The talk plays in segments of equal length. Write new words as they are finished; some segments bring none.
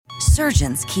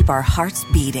surgeons keep our hearts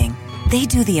beating. They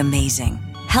do the amazing,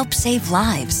 help save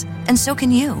lives, and so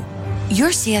can you. Your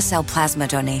CSL plasma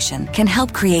donation can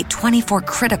help create 24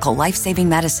 critical life-saving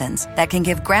medicines that can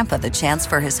give Grandpa the chance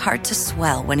for his heart to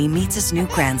swell when he meets his new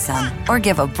grandson, or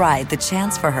give a bride the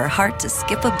chance for her heart to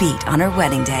skip a beat on her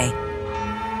wedding day.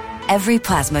 Every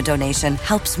plasma donation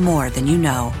helps more than you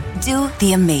know. Do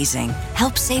the amazing.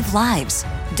 Help save lives.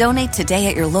 Donate today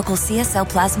at your local CSL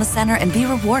Plasma Center and be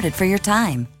rewarded for your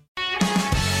time.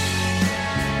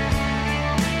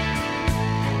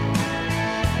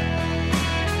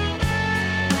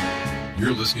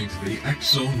 You're listening to the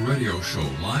X-Zone Radio Show,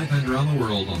 live and around the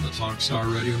world on the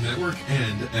Talkstar Radio Network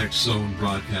and X-Zone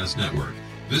Broadcast Network.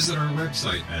 Visit our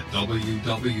website at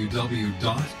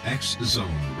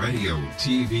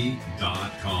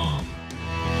www.xzoneradiotv.com.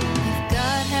 If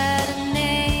God had a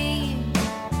name,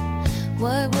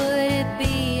 what would it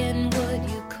be, and would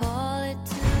you call it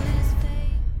to his face?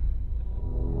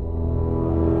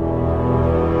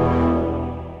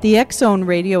 The X-Zone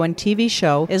radio and TV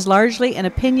show is largely an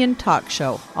opinion talk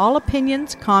show. All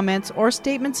opinions, comments, or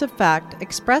statements of fact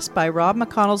expressed by Rob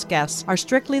McConnell's guests are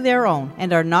strictly their own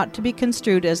and are not to be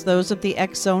construed as those of the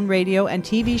X-Zone radio and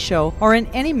TV show or in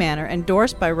any manner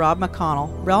endorsed by Rob McConnell,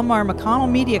 Relmar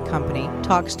McConnell Media Company,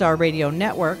 Talkstar Radio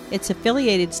Network, its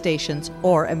affiliated stations,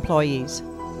 or employees.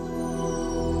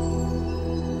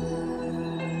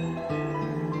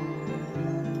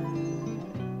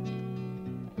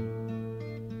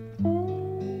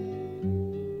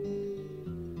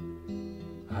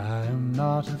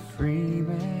 Not a free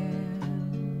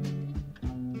man,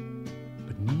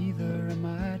 but neither am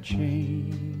I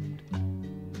chained.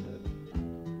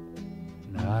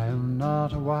 And I am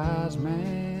not a wise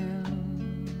man,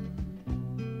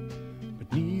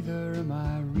 but neither am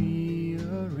I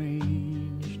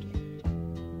rearranged.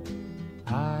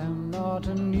 I am not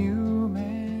a new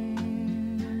man,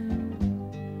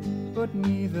 but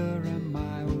neither am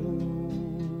I old.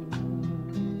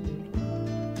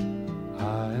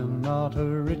 I am not a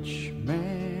rich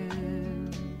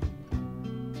man,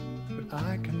 but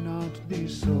I cannot be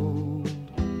sold.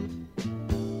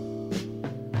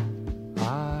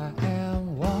 I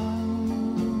am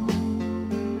one.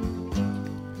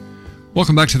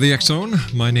 Welcome back to the X-Zone.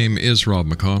 My name is Rob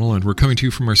McConnell, and we're coming to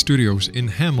you from our studios in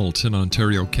Hamilton,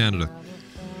 Ontario, Canada.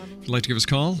 If you'd like to give us a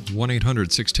call,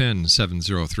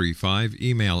 1-800-610-7035.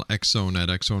 Email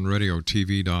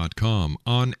xzone@xzoneradiotv.com.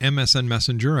 On MSN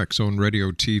Messenger,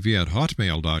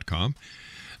 xzoneradiotv@hotmail.com.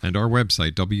 And our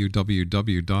website,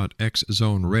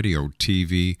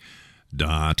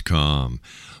 www.xzoneradiotv.com.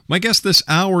 My guest this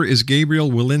hour is Gabriel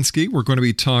Wilensky. We're going to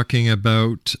be talking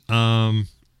about, well,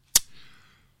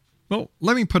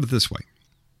 let me put it this way.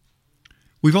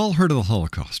 We've all heard of the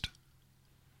Holocaust.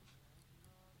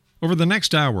 Over the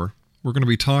next hour, we're going to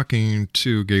be talking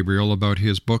to Gabriel about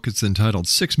his book. It's entitled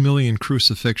 6 Million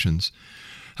Crucifixions,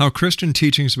 How Christian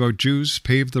Teachings About Jews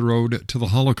Paved the Road to the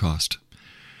Holocaust.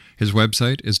 His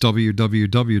website is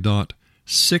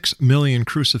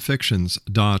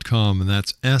www.6millioncrucifixions.com, and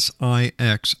that's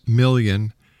S-I-X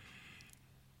million.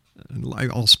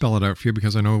 I'll spell it out for you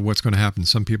because I know what's going to happen.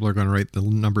 Some people are going to write the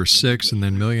number 6 and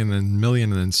then million and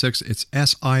million and then 6. It's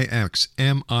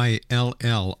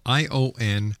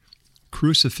S-I-X-M-I-L-L-I-O-N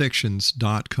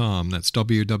crucifixions.com. That's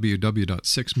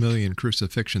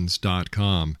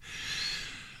www.6millioncrucifixions.com.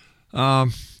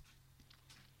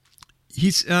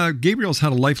 Gabriel's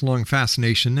had a lifelong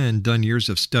fascination and done years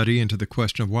of study into the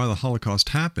question of why the Holocaust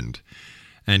happened.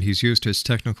 And he's used his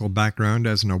technical background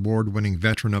as an award-winning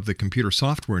veteran of the computer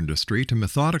software industry to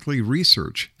methodically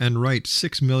research and write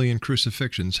 6 Million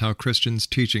Crucifixions, How Christians'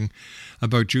 Teaching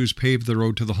About Jews Paved the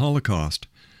Road to the Holocaust.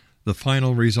 The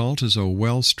final result is a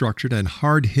well-structured and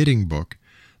hard-hitting book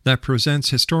that presents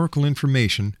historical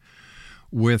information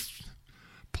with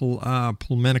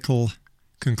polemical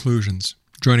conclusions.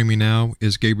 Joining me now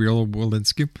is Gabriel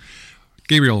Wilensky.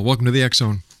 Gabriel, welcome to the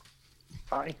X-Zone.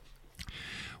 Hi.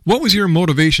 What was your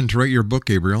motivation to write your book,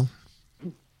 Gabriel?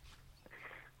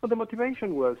 Well, the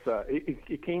motivation was,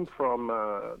 it came from,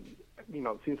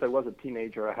 since I was a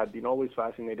teenager, I had been always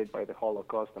fascinated by the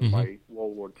Holocaust and by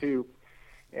World War II.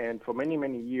 And for many,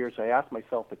 many years, I asked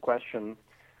myself the question,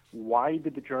 why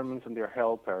did the Germans and their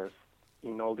helpers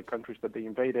in all the countries that they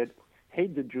invaded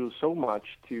hate the Jews so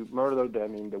much to murder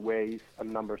them in the ways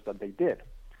and numbers that they did?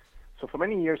 So for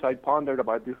many years, I pondered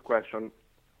about this question,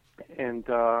 and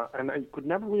I could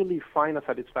never really find a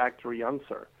satisfactory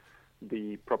answer.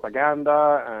 The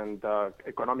propaganda and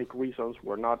economic reasons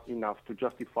were not enough to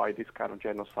justify this kind of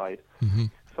genocide.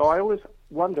 So I always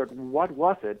wondered, what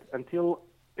was it? Until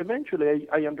eventually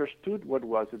I understood what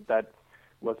was it, that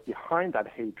was behind that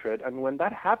hatred. And when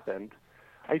that happened,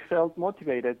 I felt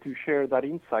motivated to share that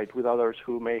insight with others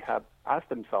who may have asked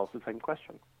themselves the same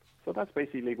question. So that's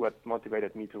basically what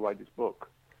motivated me to write this book.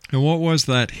 And what was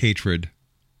that hatred?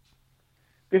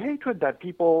 The hatred that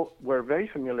people were very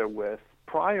familiar with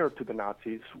prior to the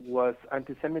Nazis was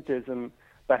anti-Semitism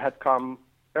that had come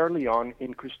early on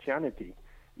in Christianity.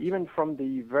 Even from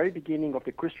the very beginning of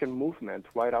the Christian movement,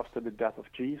 right after the death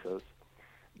of Jesus,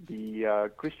 the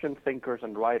Christian thinkers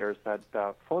and writers that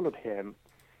followed him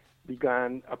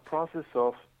began a process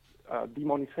of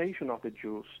demonization of the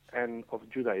Jews and of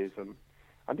Judaism.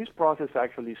 And this process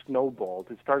actually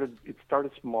snowballed. It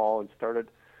started small. It started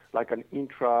like an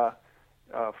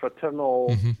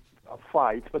fraternal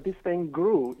fight, but this thing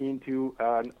grew into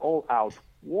an all-out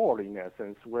war, in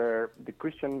essence, where the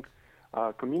Christian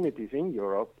communities in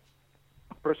Europe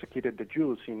persecuted the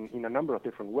Jews in a number of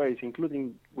different ways,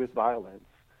 including with violence.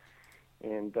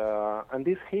 And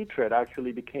this hatred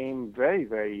actually became very,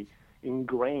 very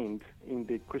ingrained in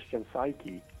the Christian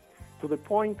psyche, to the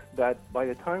point that by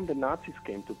the time the Nazis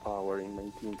came to power in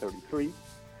 1933,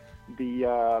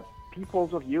 the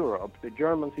peoples of Europe, the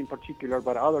Germans in particular,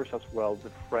 but others as well, the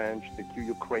French, the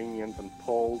Ukrainians and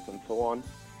Poles and so on,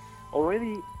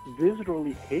 already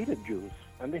viscerally hated Jews,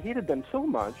 and they hated them so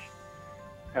much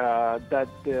that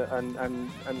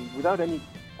without any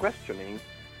questioning,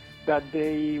 that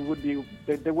they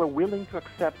were willing to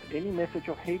accept any message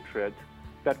of hatred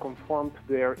that conformed to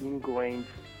their ingrained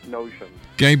notions.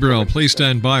 Gabriel, please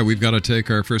stand by. We've got to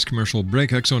take our first commercial break.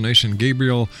 Exonation,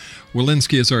 Gabriel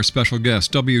Wilensky is our special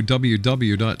guest.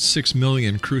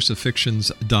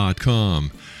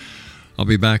 www.6millioncrucifixions.com. I'll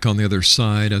be back on the other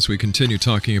side as we continue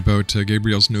talking about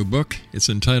Gabriel's new book. It's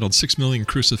entitled 6 Million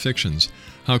Crucifixions,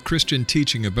 How Christian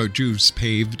Teaching About Jews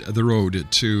Paved the Road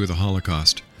to the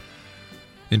Holocaust.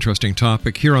 Interesting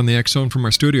topic here on the X Zone from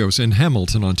our studios in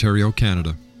Hamilton, Ontario,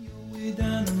 Canada.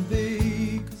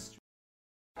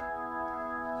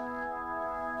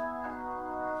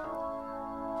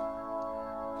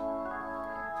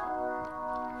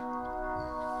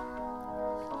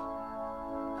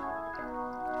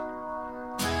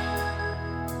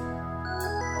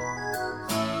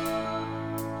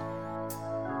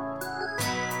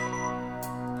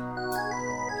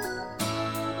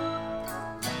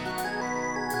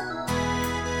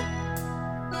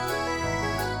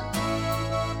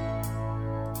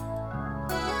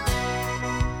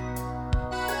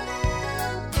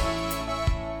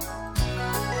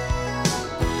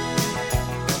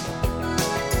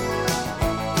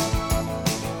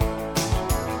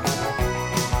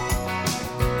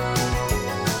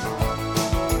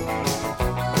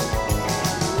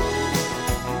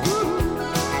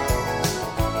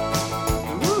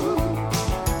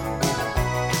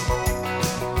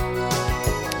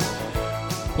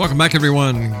 Welcome back,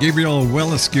 everyone. Gabriel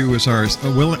Wilensky is our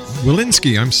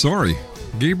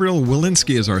Gabriel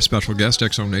Wilensky is our special guest,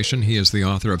 Exonation. He is the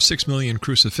author of 6 Million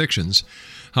Crucifixions,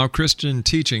 How Christian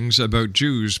Teachings About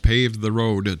Jews Paved the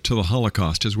Road to the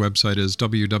Holocaust. His website is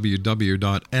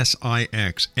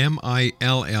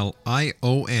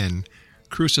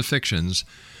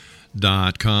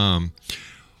www.crucifixions.com.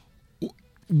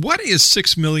 What is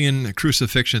 6 Million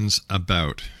Crucifixions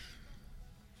about?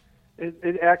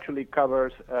 It actually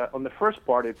covers, on the first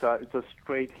part, it's a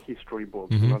straight history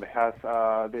book. Mm-hmm. You know, it has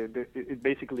it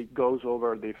basically goes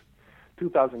over the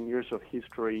 2,000 years of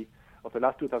history of the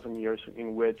last 2,000 years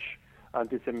in which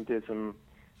anti-Semitism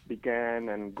began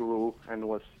and grew and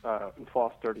was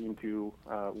fostered into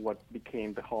what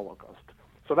became the Holocaust.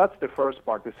 So that's the first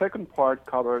part. The second part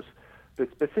covers the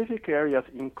specific areas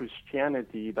in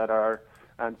Christianity that are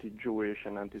anti-Jewish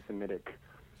and anti-Semitic,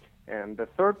 and the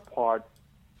third part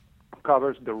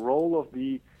covers the role of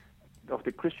the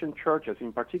Christian churches,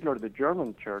 in particular the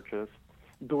German churches,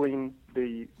 during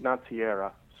the Nazi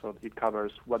era. So it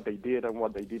covers what they did and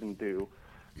what they didn't do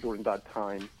during that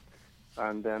time.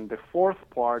 And then the fourth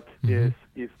part it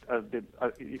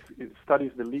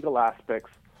studies the legal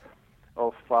aspects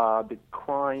of the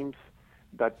crimes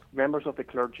that members of the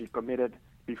clergy committed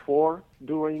before,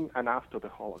 during, and after the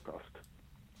Holocaust.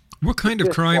 What kind of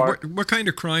crime? What kind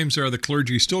of crimes are the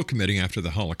clergy still committing after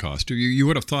the Holocaust? You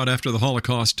would have thought after the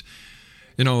Holocaust,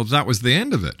 that was the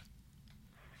end of it.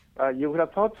 You would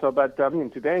have thought so, but I mean,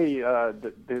 today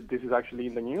this is actually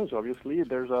in the news. Obviously,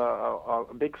 there's a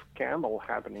big scandal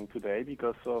happening today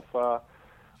because of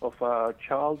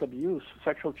child abuse,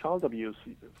 sexual child abuse,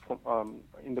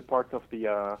 in the part of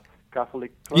the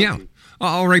Catholic clergy. Yeah,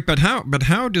 all right, but how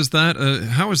is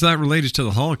that related to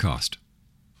the Holocaust?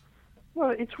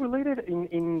 Well, it's related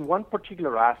in one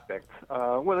particular aspect.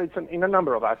 It's in a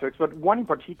number of aspects, but one in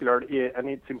particular, and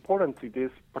it's important to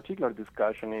this particular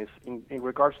discussion, is in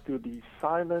regards to the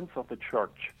silence of the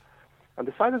church. And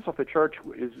the silence of the church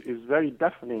is very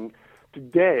deafening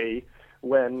today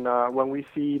when we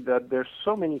see that there's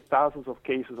so many thousands of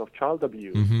cases of child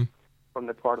abuse from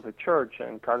the part of the church,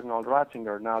 and Cardinal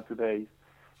Ratzinger, now today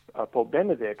Pope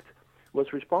Benedict,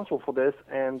 was responsible for this,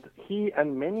 and he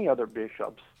and many other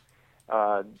bishops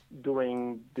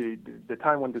during the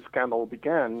time when the scandal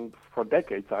began, for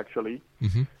decades actually,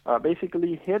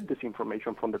 basically hid this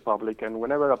information from the public. And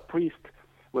whenever a priest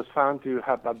was found to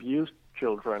have abused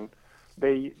children,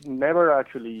 they never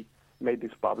actually made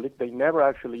this public. They never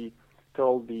actually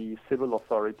told the civil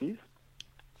authorities.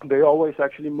 They always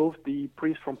actually moved the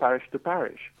priest from parish to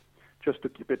parish just to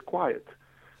keep it quiet.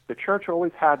 The church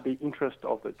always had the interest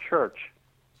of the church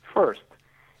first,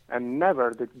 and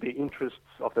never the interests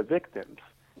of the victims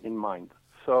in mind.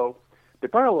 So the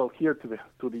parallel here to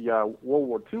the World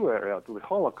War II era, to the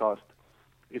Holocaust,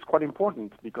 is quite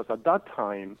important, because at that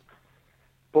time,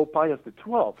 Pope Pius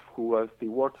XII, who was the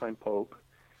wartime pope,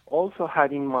 also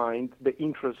had in mind the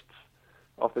interests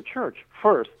of the church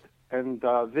first, and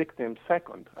victims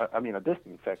second. A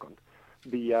distant second.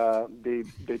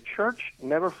 The church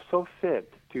never saw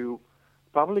fit to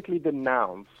publicly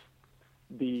denounce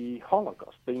the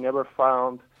Holocaust. They never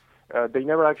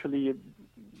actually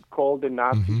called the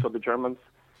Nazis or the Germans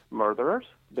murderers.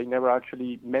 They never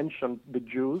actually mentioned the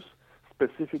Jews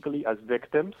specifically as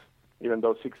victims, even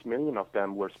though 6 million of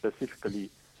them were specifically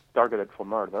targeted for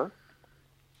murder.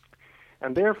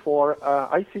 And therefore,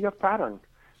 I see a pattern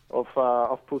of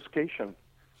obfuscation,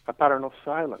 a pattern of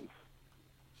silence.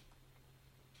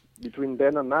 Between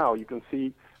then and now, you can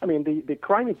see, the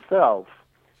crime itself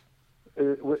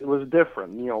was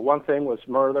different. One thing was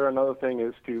murder, another thing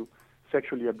is to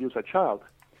sexually abuse a child.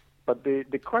 But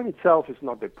the crime itself is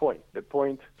not the point. The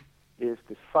point is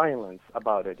the silence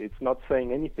about it. It's not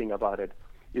saying anything about it.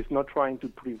 It's not trying to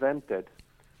prevent it,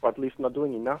 or at least not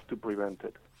doing enough to prevent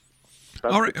it.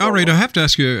 All right. I have to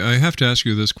ask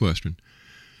you this question.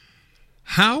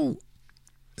 How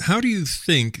do you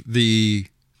think the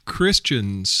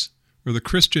Christians or the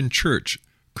Christian church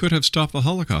could have stopped the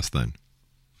Holocaust then?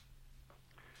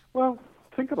 Well,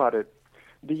 think about it.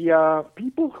 The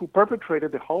people who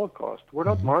perpetrated the Holocaust were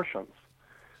not Martians.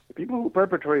 The people who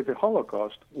perpetrated the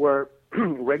Holocaust were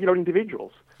regular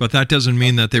individuals. But that doesn't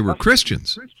mean that they were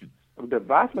Christians. The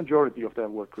vast majority of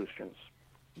them were Christians.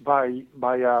 By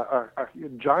a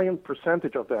giant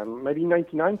percentage of them, maybe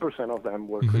 99% of them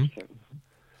were Christians.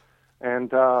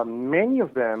 And many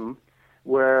of them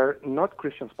were not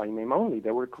Christians by name only.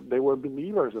 They were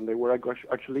believers, and they were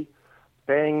actually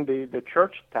paying the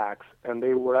church tax, and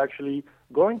they were actually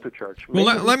going to church. Well,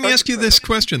 let me ask you this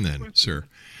question then, sir.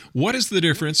 What is the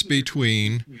difference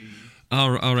between...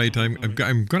 All right, I'm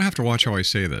going to have to watch how I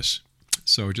say this.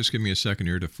 So just give me a second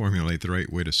here to formulate the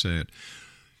right way to say it.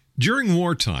 During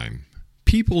wartime,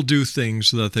 people do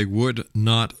things that they would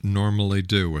not normally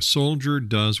do. A soldier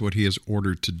does what he is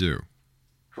ordered to do.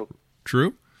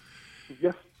 True?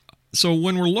 Yes. So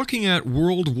when we're looking at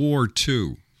World War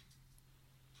II,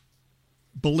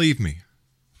 believe me,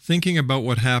 thinking about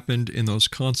what happened in those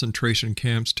concentration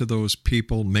camps to those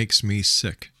people makes me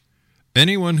sick.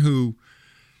 Anyone who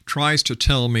tries to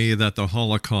tell me that the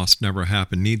Holocaust never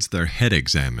happened needs their head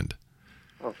examined.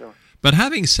 Oh, sure. But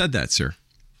having said that, sir,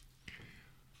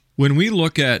 when we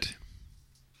look at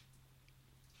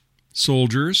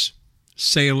soldiers,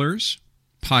 sailors,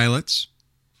 pilots,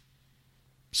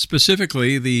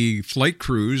 specifically the flight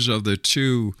crews of the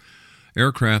two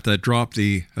aircraft that dropped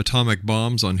the atomic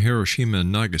bombs on Hiroshima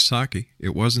and Nagasaki,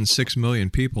 it wasn't 6 million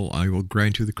people. I will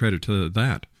grant you the credit to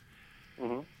that.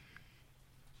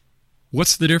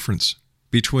 What's the difference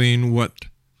between what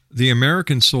the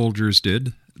American soldiers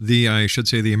did, the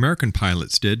American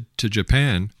pilots did to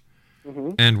Japan,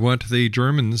 and what the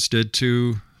Germans did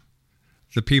to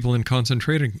the people in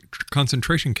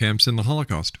concentration camps in the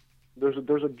Holocaust?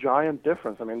 There's a giant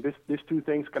difference. These two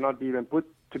things cannot be even put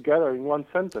together in one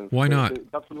sentence. Why not? There's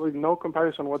absolutely no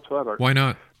comparison whatsoever. Why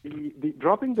not? The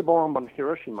dropping the bomb on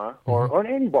Hiroshima, or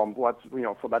any bomb,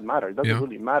 for that matter, it doesn't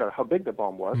really matter how big the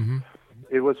bomb was.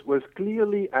 It was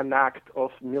clearly an act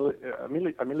of a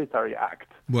military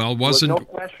act. Well, wasn't... There was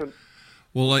no question.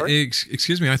 Well,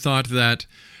 excuse me, I thought that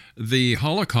the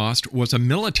Holocaust was a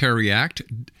military act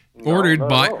ordered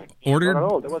by... Not at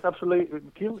all. There was absolutely...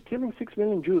 Killing 6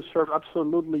 million Jews served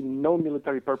absolutely no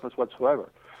military purpose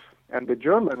whatsoever. And the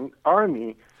German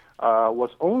army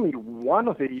was only one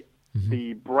of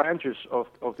the branches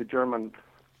of the German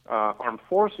armed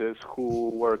forces who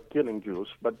were killing Jews,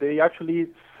 but they actually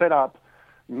set up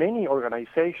many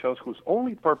organizations whose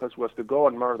only purpose was to go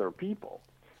and murder people.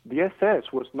 The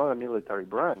SS was not a military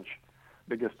branch.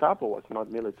 The Gestapo was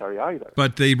not military either.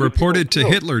 But they reported to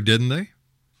Hitler, didn't they?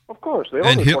 Of course. They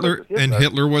And all reported to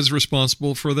Hitler was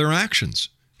responsible for their actions.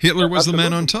 Hitler was the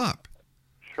man on top.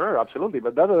 Sure, absolutely.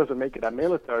 But that doesn't make it a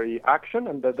military action,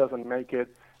 and that doesn't make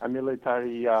it a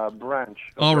military branch.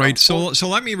 All right, so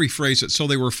let me rephrase it. So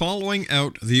they were following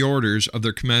out the orders of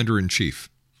their commander-in-chief.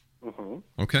 Mm-hmm.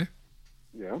 Okay?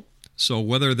 Yeah. So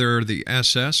whether they're the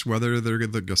SS, whether they're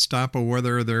the Gestapo,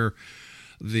 whether they're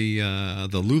the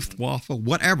Luftwaffe,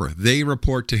 whatever, they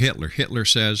report to Hitler. Hitler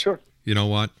says, Sure. You know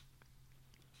what?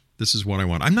 This is what I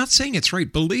want. I'm not saying it's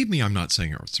right. Believe me, I'm not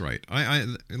saying it's right. I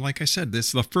like I said, this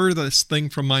is the furthest thing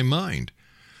from my mind.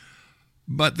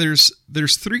 But there's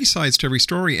three sides to every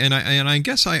story, and I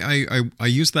guess I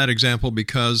use that example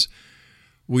because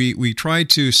we try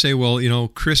to say, well,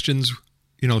 Christians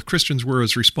were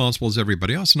as responsible as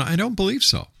everybody else, and I don't believe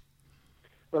so.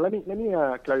 Well, let me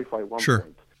clarify one Sure.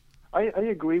 point. I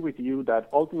agree with you that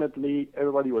ultimately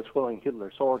everybody was following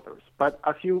Hitler's orders. But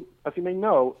as you may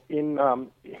know, in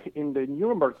the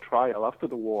Nuremberg trial after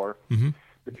the war, Mm-hmm.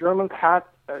 the Germans had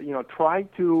tried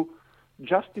to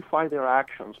justify their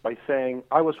actions by saying,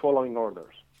 I was following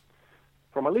orders.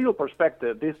 From a legal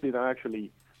perspective, this didn't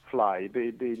actually fly.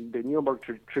 The Nuremberg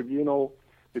Tribunal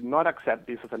did not accept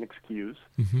this as an excuse,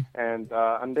 Mm-hmm.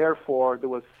 and therefore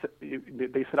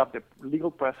they set up the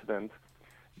legal precedent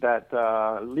that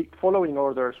following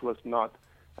orders was not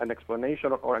an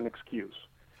explanation or an excuse.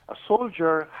 A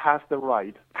soldier had the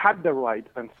right,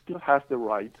 and still has the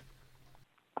right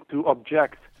to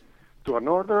object to an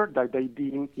order that they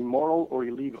deem immoral or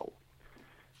illegal.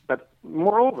 But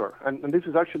moreover, and this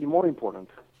is actually more important,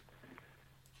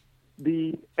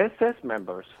 the SS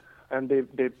members and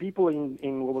the people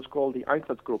in what was called the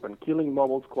Einsatzgruppen, killing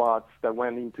mobile squads that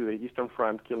went into the Eastern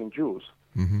Front killing Jews,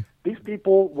 Mm-hmm. these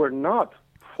people were not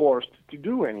forced to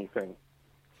do anything.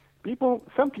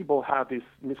 Some people have this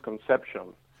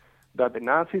misconception that the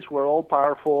Nazis were all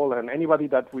powerful and anybody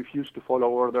that refused to follow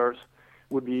orders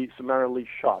would be summarily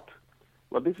shot.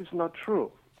 Well, this is not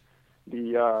true.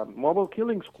 The mobile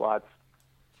killing squads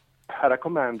had a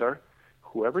commander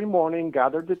who every morning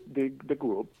gathered the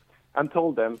group and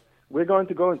told them, we're going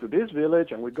to go into this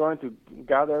village and we're going to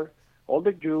gather all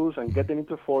the Jews and get them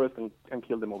into the forest and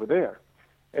kill them over there.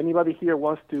 Anybody here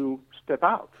wants to step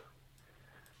out?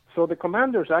 So the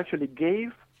commanders actually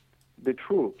gave the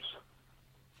troops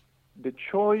the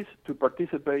choice to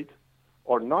participate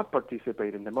or not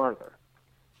participate in the murder.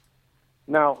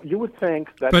 Now, you would think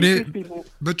that these people...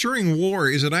 But during war,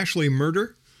 is it actually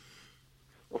murder?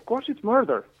 Of course it's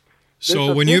murder.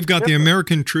 So when you've got the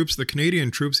American troops, the Canadian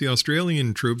troops, the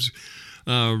Australian troops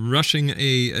rushing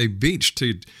a beach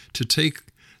to take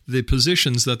the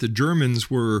positions that the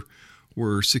Germans were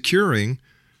securing,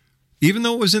 even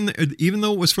though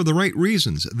it was for the right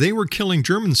reasons, they were killing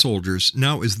German soldiers.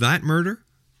 Now, is that murder?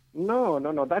 No.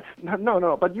 That's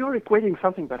no. But you're equating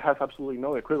something that has absolutely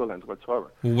no equivalence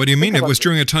whatsoever. Well, what do you mean? It was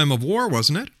during a time of war,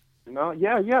 wasn't it? No,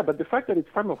 yeah. But the fact that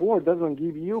it's time of war doesn't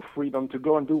give you freedom to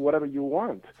go and do whatever you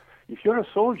want. If you're a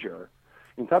soldier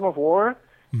in time of war,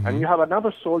 mm-hmm. and you have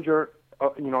another soldier,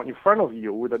 in front of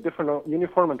you with a different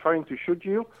uniform and trying to shoot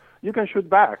you, you can shoot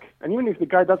back. And even if the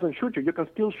guy doesn't shoot you can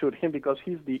still shoot him because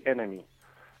he's the enemy.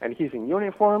 And he's in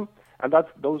uniform, and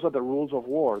those are the rules of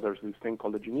war. There's this thing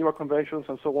called the Geneva Conventions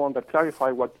and so on that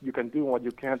clarify what you can do and what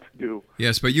you can't do.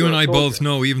 Yes, but you and I both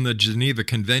know even the Geneva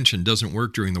Convention doesn't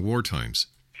work during the war times.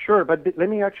 Sure, but let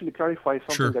me actually clarify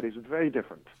something that is very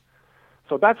different.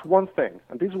 So that's one thing,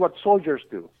 and this is what soldiers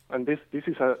do. And this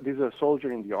is a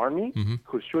soldier in the army mm-hmm.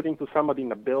 who's shooting to somebody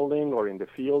in a building or in the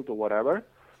field or whatever.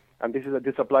 And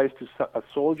this applies to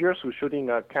soldiers who's shooting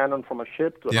a cannon from a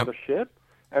ship to another ship,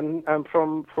 and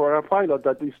for a pilot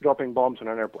that is dropping bombs on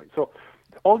an airplane. So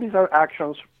all these are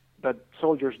actions that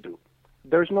soldiers do.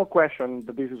 There's no question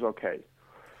that this is okay.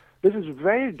 This is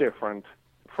very different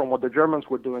from what the Germans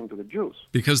were doing to the Jews.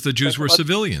 Because the Jews were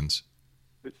civilians.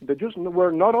 The Jews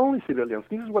were not only civilians.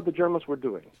 This is what the Germans were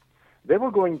doing. They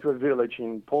were going to a village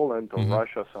in Poland or mm-hmm.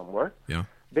 Russia somewhere. Yeah.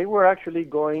 They were actually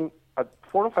going at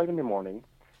 4 or 5 in the morning.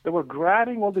 They were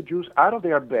grabbing all the Jews out of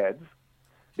their beds.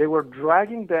 They were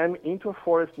dragging them into a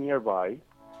forest nearby,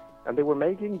 and they were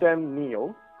making them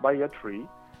kneel by a tree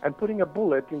and putting a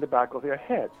bullet in the back of their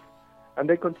heads. And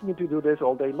they continued to do this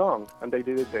all day long, and they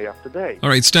did it day after day. All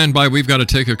right, stand by. We've got to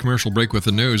take a commercial break with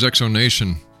the news.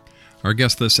 ExoNation. Our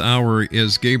guest this hour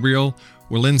is Gabriel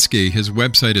WILENSKY. His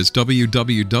website is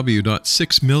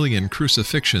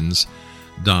www.6millioncrucifixions.com.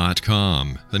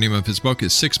 McConnell.com. The name of his book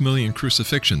is 6 Million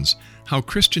Crucifixions, How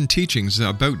Christian Teachings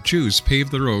About Jews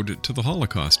Paved the Road to the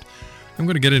Holocaust. I'm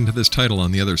going to get into this title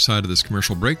on the other side of this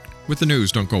commercial break with the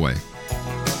news. Don't go away.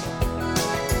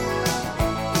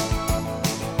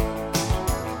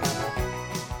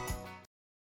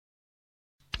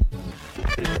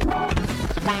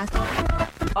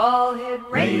 All Hit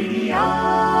Radio.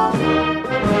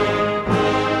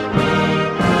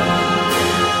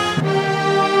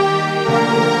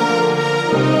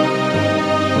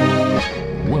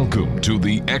 Welcome to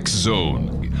the X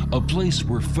Zone, a place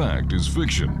where fact is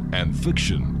fiction and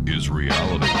fiction is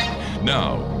reality.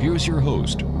 Now, here's your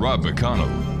host, Rob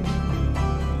McConnell.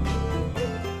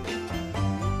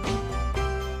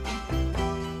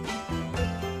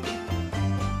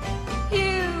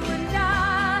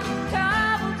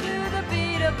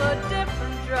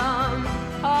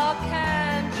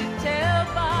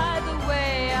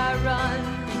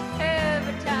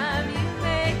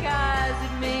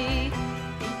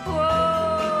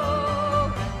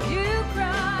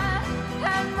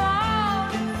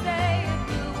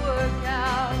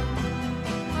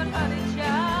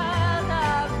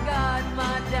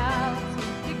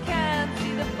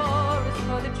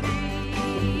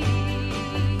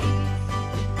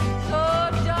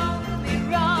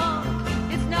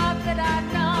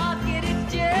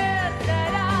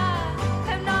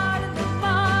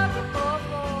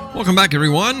 Welcome back,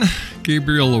 everyone.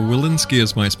 Gabriel WILENSKY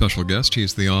is my special guest.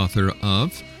 He's the author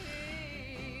of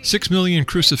 6 Million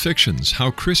Crucifixions,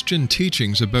 How Christian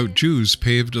Teachings About Jews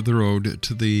Paved the Road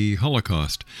to the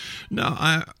Holocaust.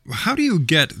 Now, how do you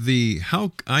get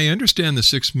I understand the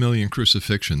 6 million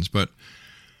crucifixions, but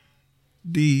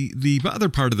the other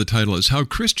part of the title is How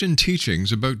Christian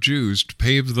Teachings About Jews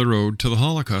Paved the Road to the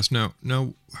Holocaust. Now,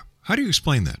 how do you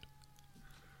explain that?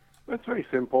 That's very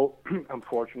simple,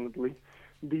 unfortunately.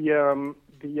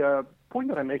 The point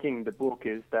that I'm making in the book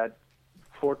is that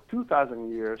for 2,000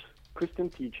 years,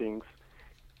 Christian teachings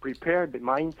prepared the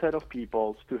mindset of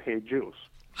peoples to hate Jews.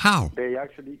 How?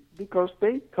 Because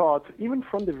they taught, even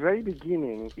from the very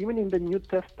beginning, even in the New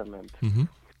Testament,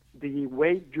 the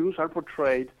way Jews are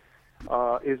portrayed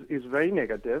is very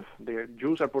negative. The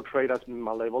Jews are portrayed as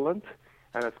malevolent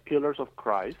and as killers of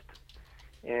Christ,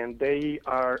 and they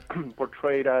are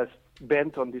portrayed as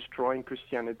bent on destroying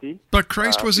Christianity. But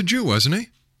Christ was a Jew, wasn't he?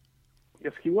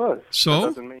 Yes, he was. So? That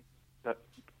doesn't mean that,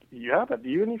 yeah, but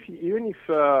even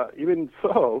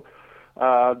so,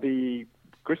 the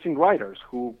Christian writers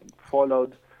who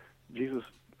followed Jesus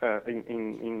in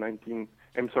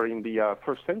the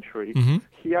first century,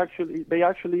 they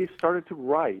actually started to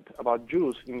write about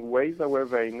Jews in ways that were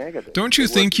very negative. Don't you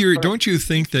think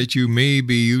that you may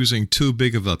be using too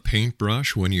big of a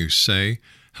paintbrush when you say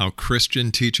how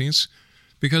Christian teachings?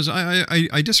 Because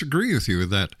I disagree with you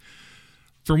that,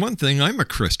 for one thing, I'm a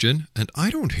Christian and I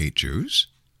don't hate Jews.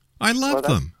 I love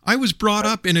them. I was brought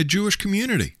up in a Jewish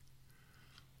community.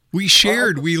 We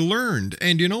shared, we learned,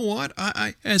 and you know what?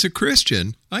 I as a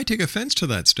Christian, I take offense to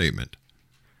that statement.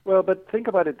 Well, but think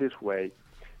about it this way.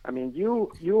 I mean,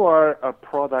 you are a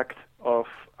product of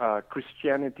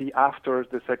Christianity after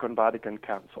the Second Vatican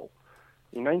Council.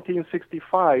 In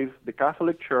 1965, the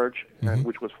Catholic Church,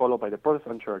 which was followed by the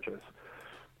Protestant churches,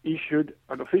 issued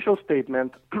an official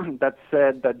statement that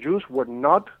said that Jews were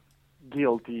not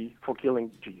guilty for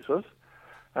killing Jesus,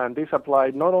 and this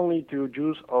applied not only to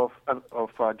Jews of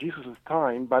Jesus'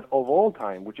 time, but of all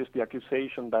time, which is the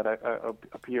accusation that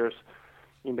appears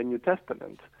in the New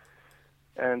Testament.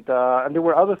 And there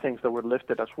were other things that were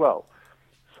listed as well.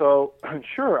 So,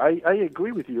 sure, I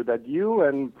agree with you that you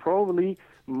and probably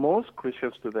most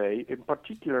Christians today, in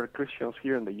particular Christians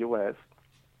here in the U.S.,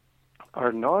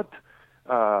 are not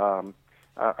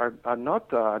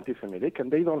anti-Semitic,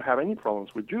 and they don't have any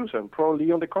problems with Jews, and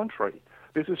probably on the contrary.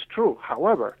 This is true.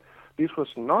 However, this was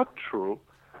not true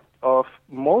of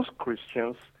most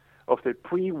Christians of the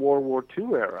pre-World War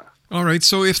II era. All right,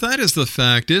 so if that is the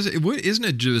fact, isn't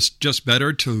it just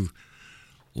better to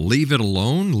leave it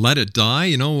alone, let it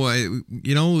die?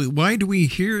 Why do we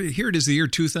here it is the year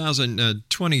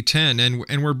 2010,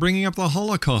 and we're bringing up the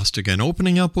Holocaust again,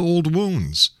 opening up old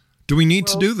wounds? Do we need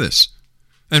to do this?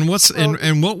 And what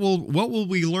will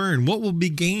we learn? What will be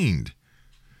gained?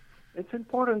 It's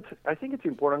important. I think it's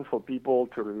important for people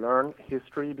to learn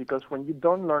history, because when you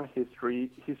don't learn history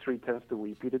tends to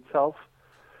repeat itself.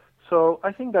 So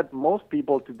I think that most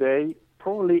people today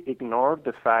probably ignore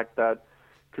the fact that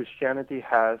Christianity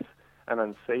has an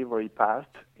unsavory past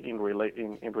in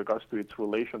regards to its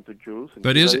relation to Jews and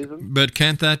Judaism. But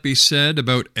can't that be said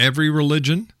about every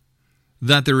religion?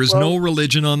 That there is no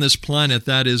religion on this planet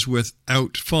that is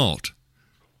without fault?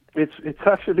 It's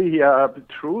actually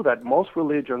true that most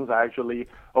religions actually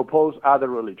oppose other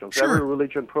religions. Sure. Every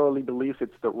religion probably believes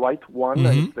it's the right one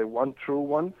and it's the one true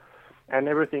one, and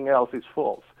everything else is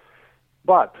false.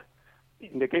 But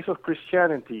in the case of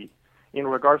Christianity, in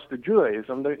regards to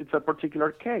Judaism, it's a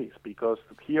particular case because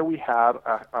here we have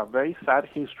a very sad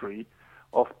history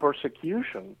of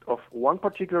persecution of one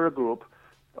particular group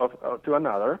to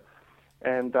another,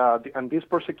 and this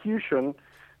persecution,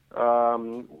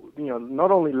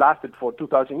 not only lasted for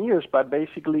 2,000 years, but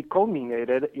basically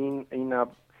culminated in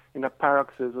a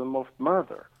paroxysm of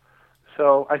murder.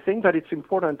 So I think that it's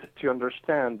important to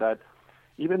understand that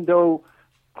even though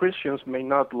Christians may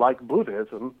not like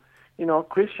Buddhism,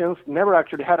 Christians never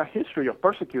actually had a history of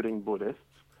persecuting Buddhists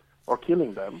or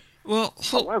killing them. Well,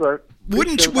 however,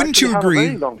 wouldn't you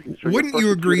agree? Wouldn't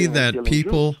you agree that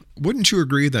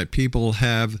people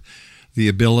have the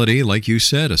ability, like you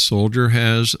said, a soldier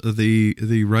has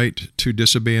the right to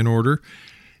disobey an order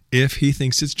if he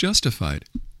thinks it's justified?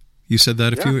 You said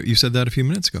that a few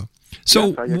minutes ago.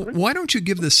 So yes, why don't you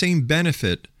give the same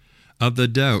benefit of the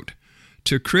doubt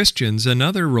to Christians and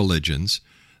other religions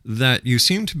that you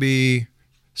seem to be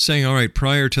saying, all right,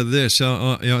 prior to this,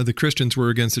 the Christians were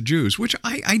against the Jews, which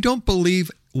I don't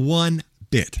believe one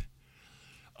bit.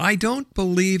 I don't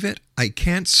believe it. I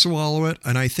can't swallow it.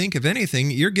 And I think, if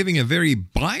anything, you're giving a very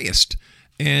biased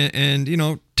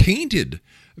and tainted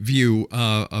view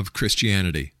of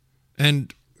Christianity.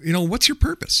 And, what's your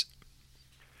purpose?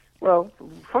 Well,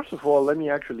 first of all, let me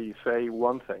actually say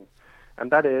one thing, and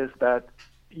that is that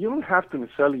you don't have to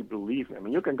necessarily believe me. I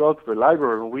mean, you can go to the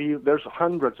library and read. There's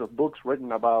hundreds of books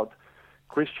written about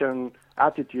Christian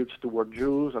attitudes toward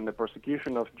Jews and the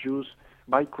persecution of Jews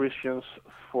by Christians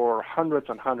for hundreds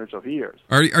and hundreds of years.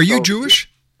 Are you Jewish?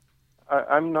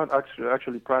 I'm not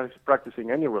actually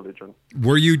practicing any religion.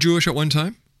 Were you Jewish at one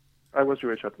time? I was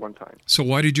Jewish at one time. So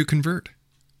why did you convert?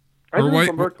 I didn't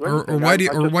convert to anything.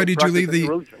 Or why did you leave the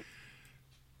religion?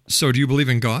 So do you believe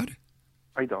in God?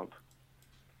 I don't.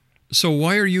 So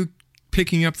why are you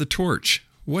picking up the torch?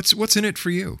 What's in it for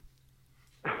you?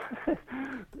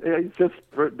 It's just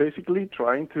basically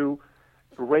trying to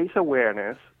raise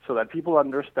awareness so that people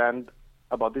understand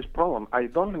about this problem. I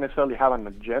don't necessarily have an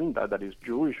agenda that is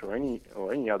Jewish or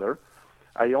any other.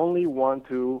 I only want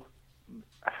to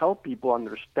help people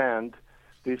understand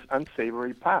this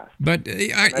unsavory past. But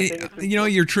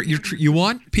you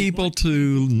want people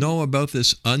to know about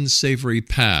this unsavory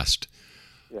past.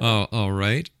 Yeah. All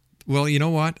right. Well, you know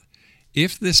what?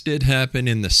 If this did happen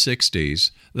in the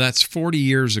 60s, that's 40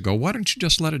 years ago. Why don't you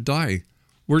just let it die?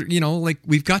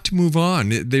 We've got to move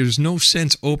on. There's no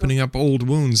sense opening up old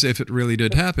wounds if it really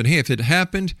did happen. Hey, if it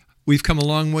happened, we've come a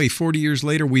long way. 40 years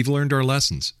later, we've learned our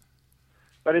lessons.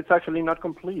 But it's actually not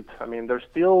complete. I mean, there's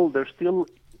still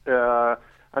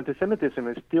anti-Semitism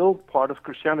is still part of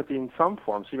Christianity in some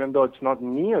forms, even though it's not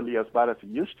nearly as bad as it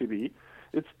used to be.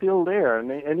 It's still there,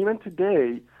 and even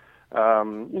today,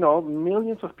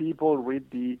 millions of people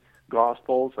read the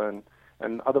Gospels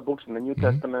and other books in the New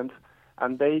Testament,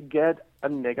 and they get a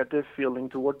negative feeling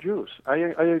toward Jews.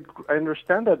 I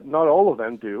understand that not all of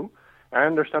them do. I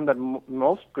understand that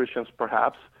most Christians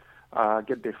perhaps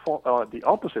get the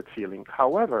opposite feeling.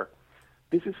 However,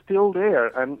 this is still there,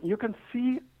 and you can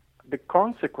see the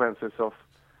consequences of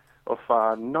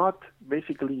not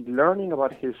basically learning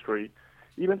about history.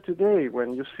 Even today,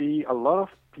 when you see a lot of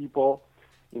people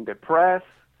in the press,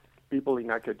 people in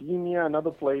academia and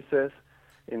other places,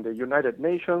 in the United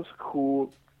Nations, who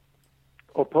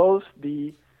oppose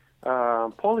the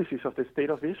policies of the State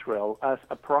of Israel as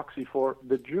a proxy for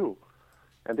the Jew.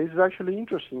 And this is actually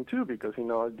interesting, too, because,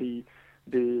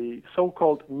 the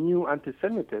so-called new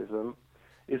anti-Semitism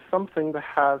is something that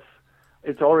has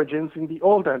its origins in the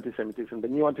old anti-Semitism. The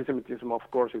new anti-Semitism, of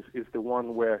course, is the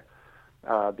one where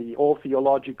the old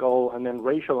theological and then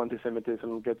racial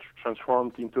anti-Semitism gets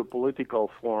transformed into a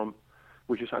political form,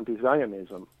 which is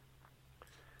anti-Zionism.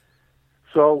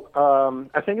 So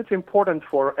I think it's important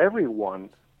for everyone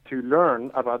to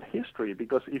learn about history,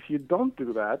 because if you don't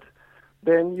do that,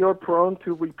 then you're prone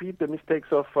to repeat the mistakes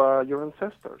of your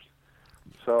ancestors.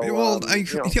 So,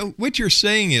 what you're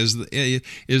saying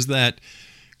is that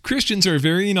Christians are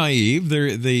very naive.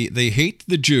 They hate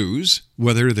the Jews,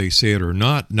 whether they say it or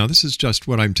not. Now, this is just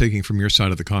what I'm taking from your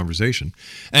side of the conversation.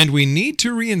 And we need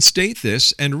to reinstate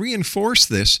this and reinforce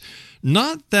this,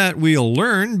 not that we'll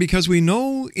learn, because we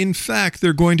know, in fact,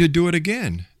 they're going to do it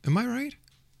again. Am I right?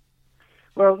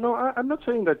 Well, no, I'm not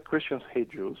saying that Christians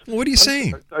hate Jews. What are you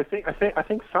saying? I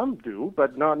think some do,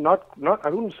 but not. I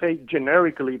wouldn't say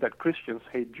generically that Christians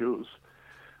hate Jews.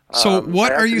 So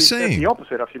what are you saying? I said the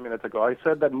opposite a few minutes ago. I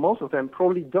said that most of them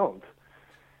probably don't.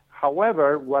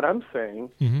 However, what I'm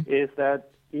saying Mm-hmm. is that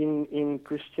in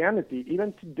Christianity,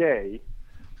 even today,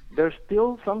 there's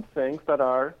still some things that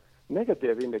are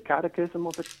negative in the Catechism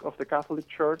of the Catholic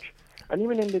Church, and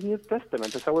even in the New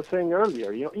Testament, as I was saying earlier.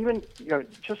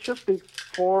 Just the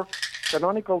 4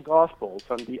 canonical Gospels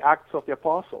and the Acts of the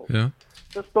Apostles. Yeah.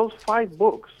 Just those 5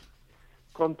 books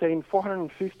contain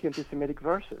 450 anti-Semitic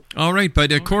verses. All right,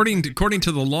 but according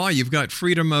to the law, you've got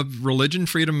freedom of religion,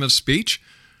 freedom of speech,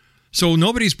 so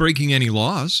nobody's breaking any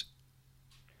laws.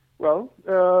 Well,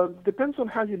 depends on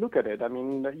how you look at it. I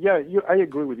mean, I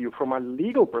agree with you. From a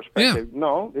legal perspective,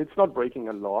 no, it's not breaking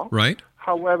a law. Right.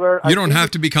 However, you don't have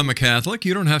to become a Catholic.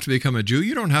 You don't have to become a Jew.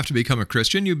 You don't have to become a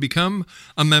Christian. You become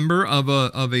a member of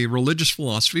a religious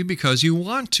philosophy because you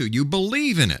want to. You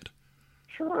believe in it.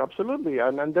 Sure, absolutely,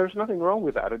 and there's nothing wrong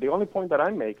with that. The only point that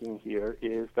I'm making here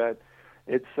is that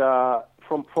it's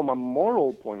from a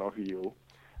moral point of view.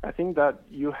 I think that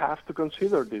you have to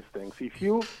consider these things. If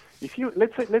you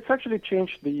let's actually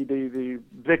change the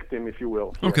victim, if you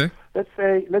will. Here. Okay.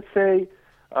 Let's say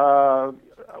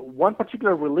one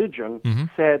particular religion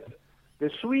said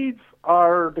the Swedes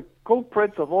are the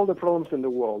culprits of all the problems in the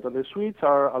world, and the Swedes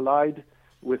are allied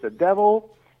with the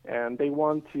devil, and they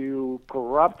want to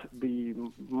corrupt the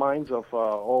minds of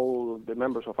all the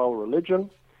members of our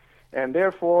religion, and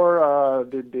therefore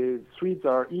the Swedes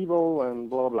are evil and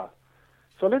blah blah.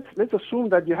 So let's assume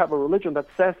that you have a religion that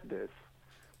says this.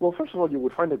 Well, first of all, you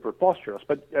would find it preposterous,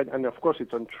 and of course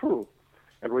it's untrue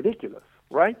and ridiculous,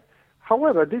 right?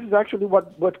 However, this is actually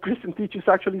what Christian teachers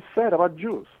actually said about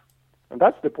Jews. And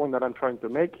that's the point that I'm trying to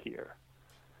make here.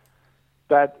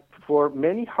 That for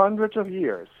many hundreds of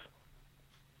years,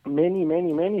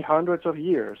 many hundreds of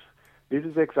years, this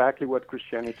is exactly what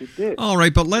Christianity did. All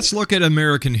right, but let's look at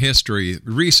American history,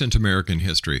 recent American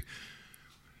history.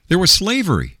 There was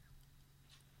slavery.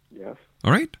 Yes.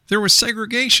 All right? There was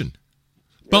segregation.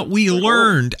 But we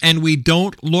learned, and we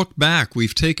don't look back.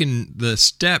 We've taken the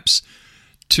steps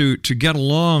to get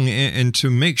along and to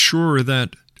make sure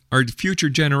that our future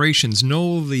generations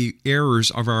know the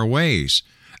errors of our ways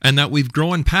and that we've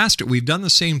grown past it. We've done the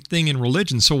same thing in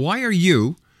religion. So why are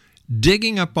you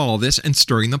digging up all this and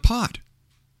stirring the pot?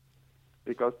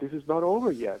 Because this is not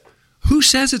over yet. Who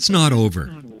says it's not over?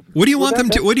 What do you want them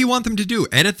to? What do you want them to do?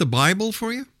 Edit the Bible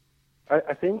for you?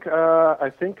 I think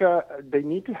they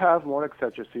need to have more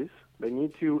exegesis. They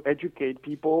need to educate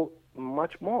people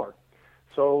much more,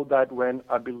 so that when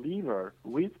a believer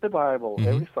reads the Bible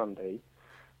every Sunday,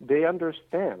 they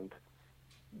understand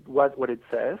what it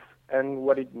says and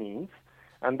what it means,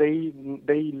 and they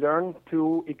learn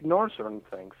to ignore certain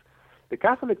things. The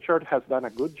Catholic Church has done a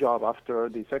good job after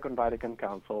the Second Vatican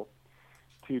Council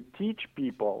to teach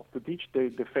people, to teach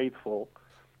the faithful,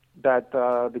 that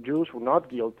the Jews were not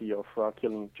guilty of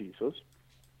killing Jesus,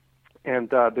 and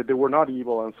that they were not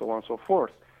evil, and so on and so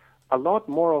forth. A lot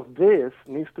more of this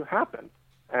needs to happen.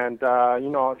 And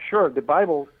sure, the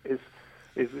Bible is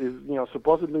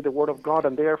supposedly the Word of God,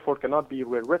 and therefore cannot be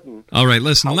rewritten. All right,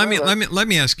 listen. However, let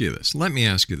me ask you this. Let me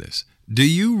ask you this. Do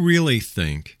you really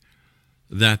think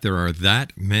that there are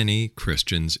that many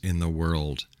Christians in the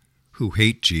world who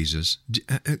hate Jesus?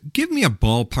 Give me a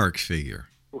ballpark figure.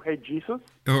 Who hate Jesus?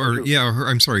 Or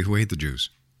who hate the Jews.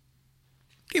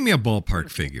 Give me a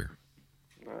ballpark figure.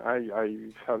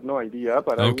 I have no idea,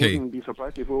 but Okay. I wouldn't be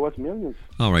surprised if it was millions.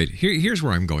 All right, here's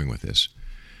where I'm going with this.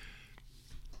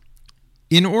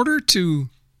 In order to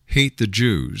hate the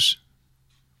Jews,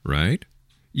 right,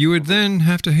 you would then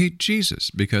have to hate Jesus,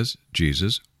 because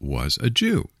Jesus was a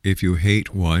Jew. If you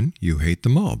hate one, you hate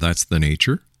them all. That's the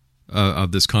nature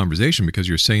of this conversation, because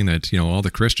you're saying that, all the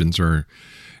Christians are,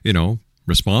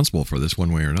 responsible for this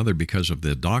one way or another because of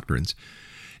the doctrines.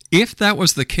 If that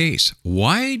was the case,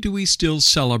 why do we still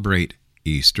celebrate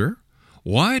Easter?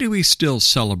 Why do we still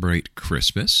celebrate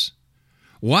Christmas?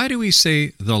 Why do we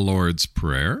say the Lord's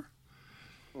Prayer?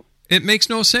 It makes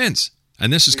no sense.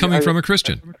 And this is coming from a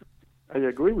Christian. I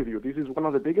agree with you. This is one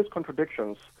of the biggest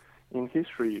contradictions in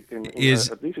history, at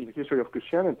least in the history of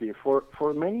Christianity.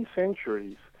 For many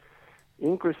centuries,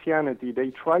 in Christianity,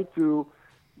 they tried to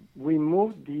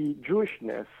remove the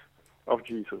Jewishness of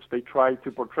Jesus. They tried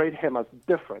to portray him as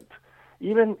different.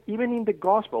 Even in the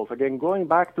Gospels, again, going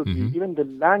back to even the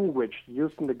language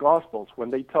used in the Gospels,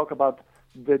 when they talk about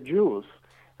the Jews,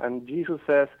 and Jesus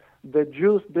says, the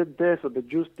Jews did this or the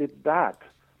Jews did that.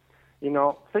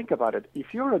 Think about it.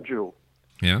 If you're a Jew,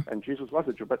 Yeah. And Jesus was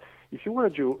a Jew. But if you were a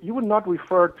Jew, you would not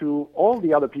refer to all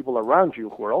the other people around you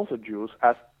who are also Jews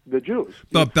as the Jews.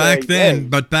 But back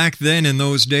then, in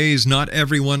those days, not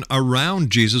everyone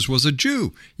around Jesus was a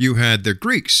Jew. You had the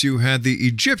Greeks, you had the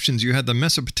Egyptians, you had the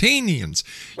Mesopotamians.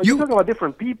 Well, you're talking about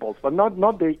different peoples, but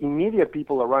not the immediate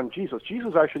people around Jesus.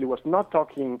 Jesus actually was not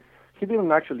talking. He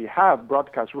didn't actually have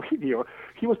broadcast radio.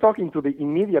 He was talking to the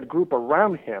immediate group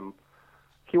around him.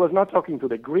 He was not talking to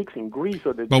the Greeks in Greece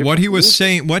or the. But what he was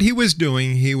saying, what he was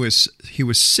doing, he was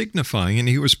signifying, and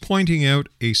he was pointing out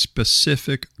a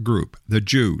specific group, the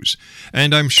Jews.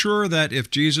 And I'm sure that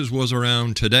if Jesus was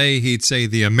around today, he'd say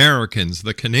the Americans,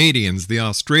 the Canadians, the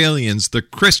Australians, the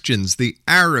Christians, the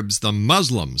Arabs, the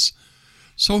Muslims.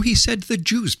 So he said the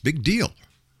Jews, big deal.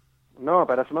 No,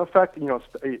 but as a matter of fact,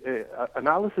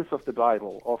 analysis of the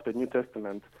Bible, of the New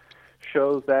Testament,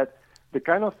 shows that the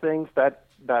kind of things that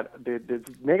the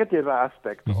negative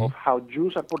aspect of how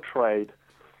Jews are portrayed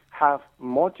have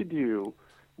more to do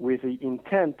with the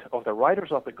intent of the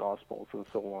writers of the Gospels and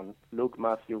so on, Luke,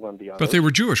 Matthew, and the others. But they were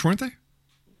Jewish, weren't they?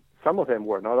 Some of them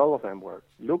were, not all of them were.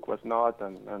 Luke was not,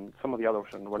 and some of the others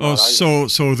were not either.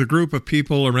 So the group of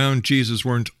people around Jesus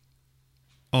weren't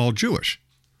all Jewish?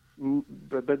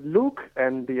 But Luke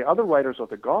and the other writers of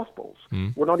the Gospels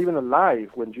were not even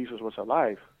alive when Jesus was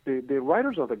alive. The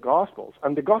writers of the Gospels,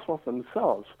 and the Gospels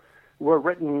themselves, were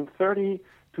written 30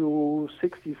 to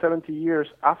 60, 70 years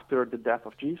after the death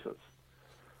of Jesus.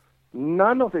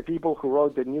 None of the people who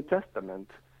wrote the New Testament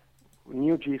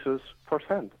knew Jesus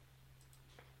firsthand.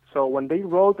 So when they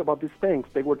wrote about these things,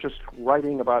 they were just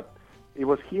writing about, it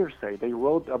was hearsay. They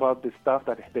wrote about the stuff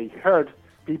that they heard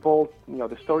people,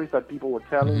 the stories that people were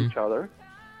telling each other,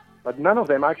 but none of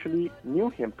them actually knew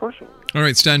him personally. All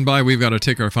right, stand by. We've got to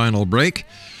take our final break.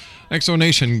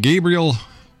 Exonation, Gabriel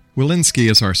WILENSKY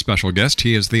is our special guest.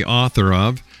 He is the author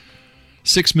of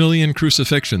 6 Million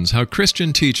Crucifixions, How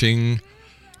Christian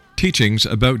Teachings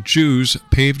About Jews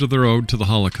Paved the Road to the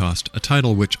Holocaust, a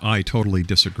title which I totally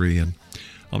disagree in.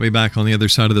 I'll be back on the other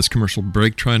side of this commercial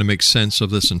break trying to make sense of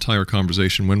this entire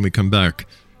conversation when we come back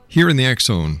here in the X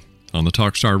Zone on the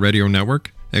Talkstar Radio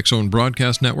Network, X Zone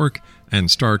Broadcast Network, and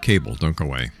Star Cable. Don't go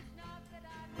away.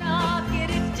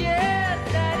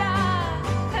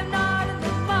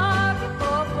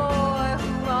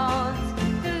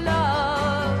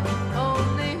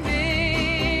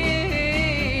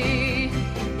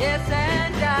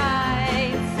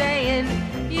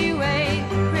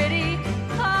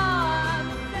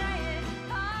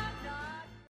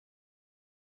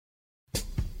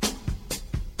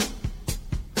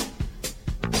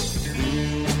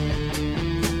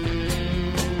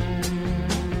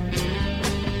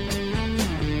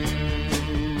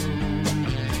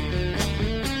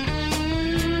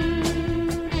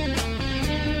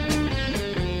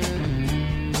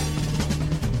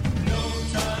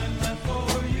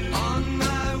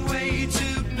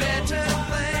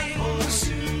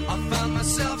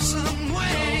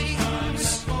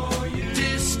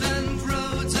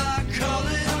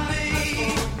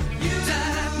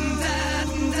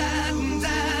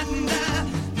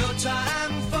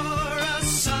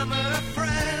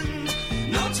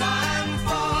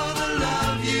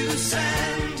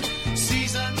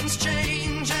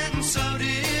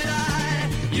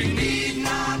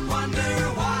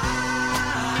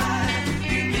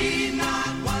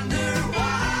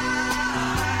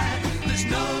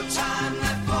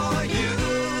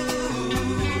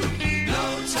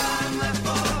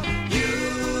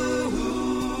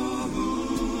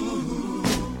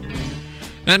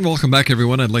 And welcome back,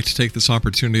 everyone. I'd like to take this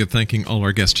opportunity of thanking all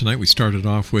our guests tonight. We started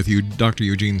off with Dr.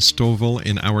 Eugene Stovall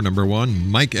in hour number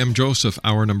 1, Mike M. Joseph,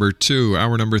 hour number 2,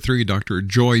 hour number 3, Dr.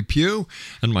 Joy Pugh,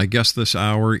 and my guest this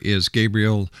hour is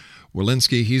Gabriel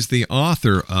WILENSKY. He's the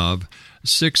author of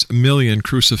 6 Million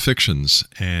Crucifixions,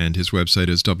 and his website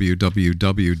is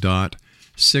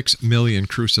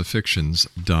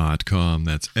www.6millioncrucifixions.com.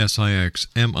 That's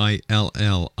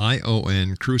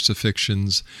SIXMILLION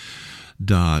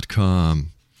crucifixions.com.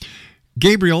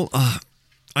 Gabriel,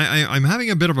 I'm having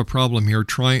a bit of a problem here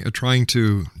trying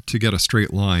to get a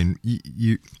straight line.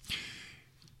 You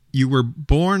were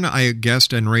born, I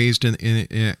guessed, and raised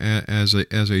as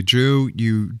a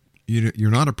Jew.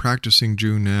 You're not a practicing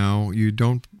Jew now. You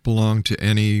don't belong to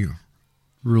any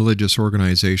religious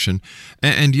organization,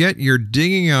 and yet you're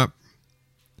digging up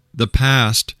the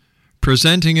past,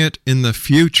 presenting it in the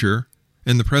future,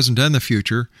 in the present and the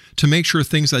future, to make sure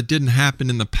things that didn't happen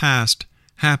in the past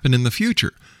happen in the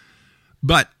future.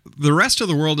 But the rest of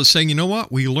the world is saying, you know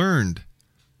what? We learned.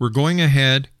 We're going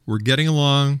ahead. We're getting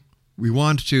along. We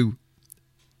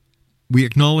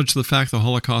acknowledge the fact the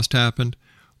Holocaust happened.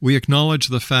 We acknowledge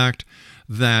the fact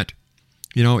that,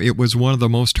 it was one of the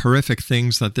most horrific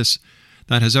things that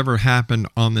has ever happened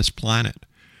on this planet.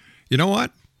 You know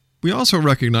what? We also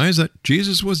recognize that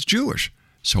Jesus was Jewish.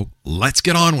 So let's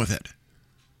get on with it.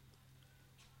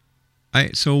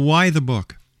 So why the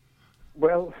book?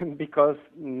 Well, because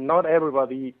not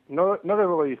everybody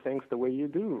thinks the way you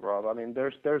do, Rob. I mean,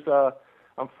 there's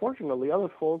unfortunately other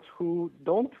folks who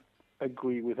don't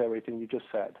agree with everything you just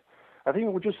said. I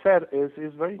think what you said is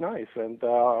very nice, and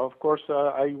of course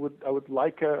I would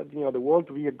like the world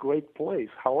to be a great place.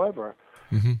 However,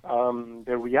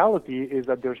 the reality is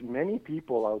that there's many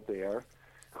people out there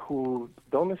who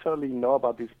don't necessarily know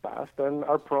about this past and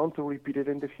are prone to repeat it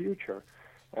in the future.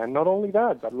 And not only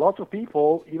that, but lots of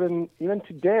people, even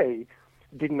today,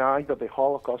 deny that the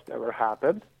Holocaust ever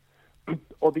happened,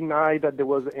 or deny that there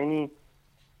was any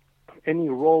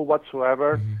role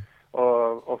whatsoever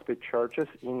of the churches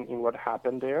in what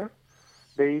happened there.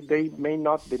 They may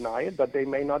not deny it, but they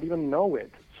may not even know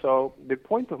it. So the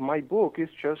point of my book is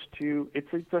just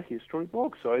it's a history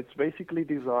book. So it's basically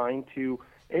designed to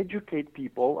educate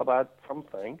people about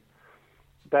something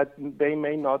that they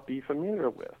may not be familiar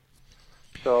with.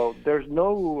 So there's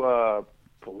no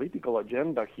political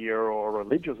agenda here or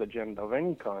religious agenda of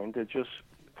any kind. It's just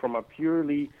from a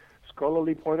purely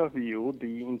scholarly point of view,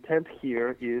 the intent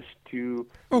here is to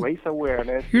raise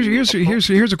awareness.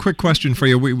 Here's a quick question for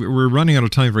you. We're running out of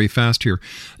time very fast here.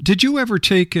 Did you ever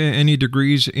take any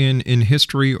degrees in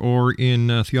history or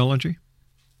in theology?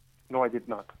 No, I did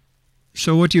not.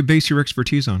 So what do you base your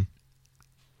expertise on?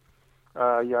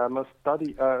 I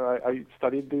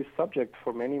studied this subject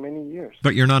for many, many years.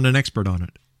 But you're not an expert on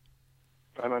it.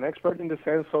 I'm an expert in the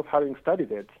sense of having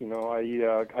studied it.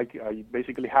 I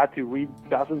basically had to read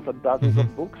dozens and dozens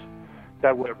of books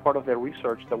that were part of the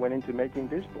research that went into making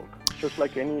this book, just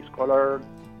like any scholar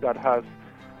that has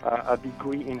a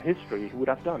degree in history would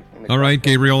have done. All right,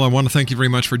 Gabriel, I want to thank you very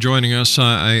much for joining us.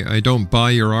 I don't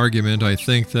buy your argument. I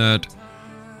think that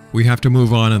we have to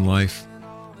move on in life.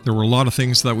 There were a lot of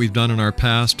things that we've done in our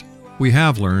past. We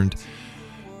have learned.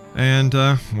 And,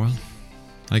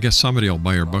 I guess somebody will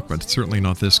buy your book, but certainly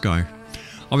not this guy.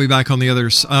 I'll be back on the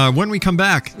others. When we come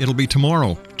back, it'll be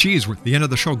tomorrow. Geez, we're at the end of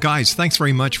the show. Guys, thanks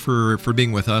very much for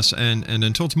being with us. And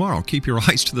until tomorrow, keep your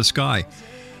eyes to the sky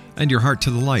and your heart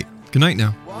to the light. Good night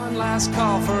now. One last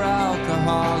call for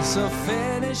alcohol, so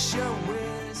finish your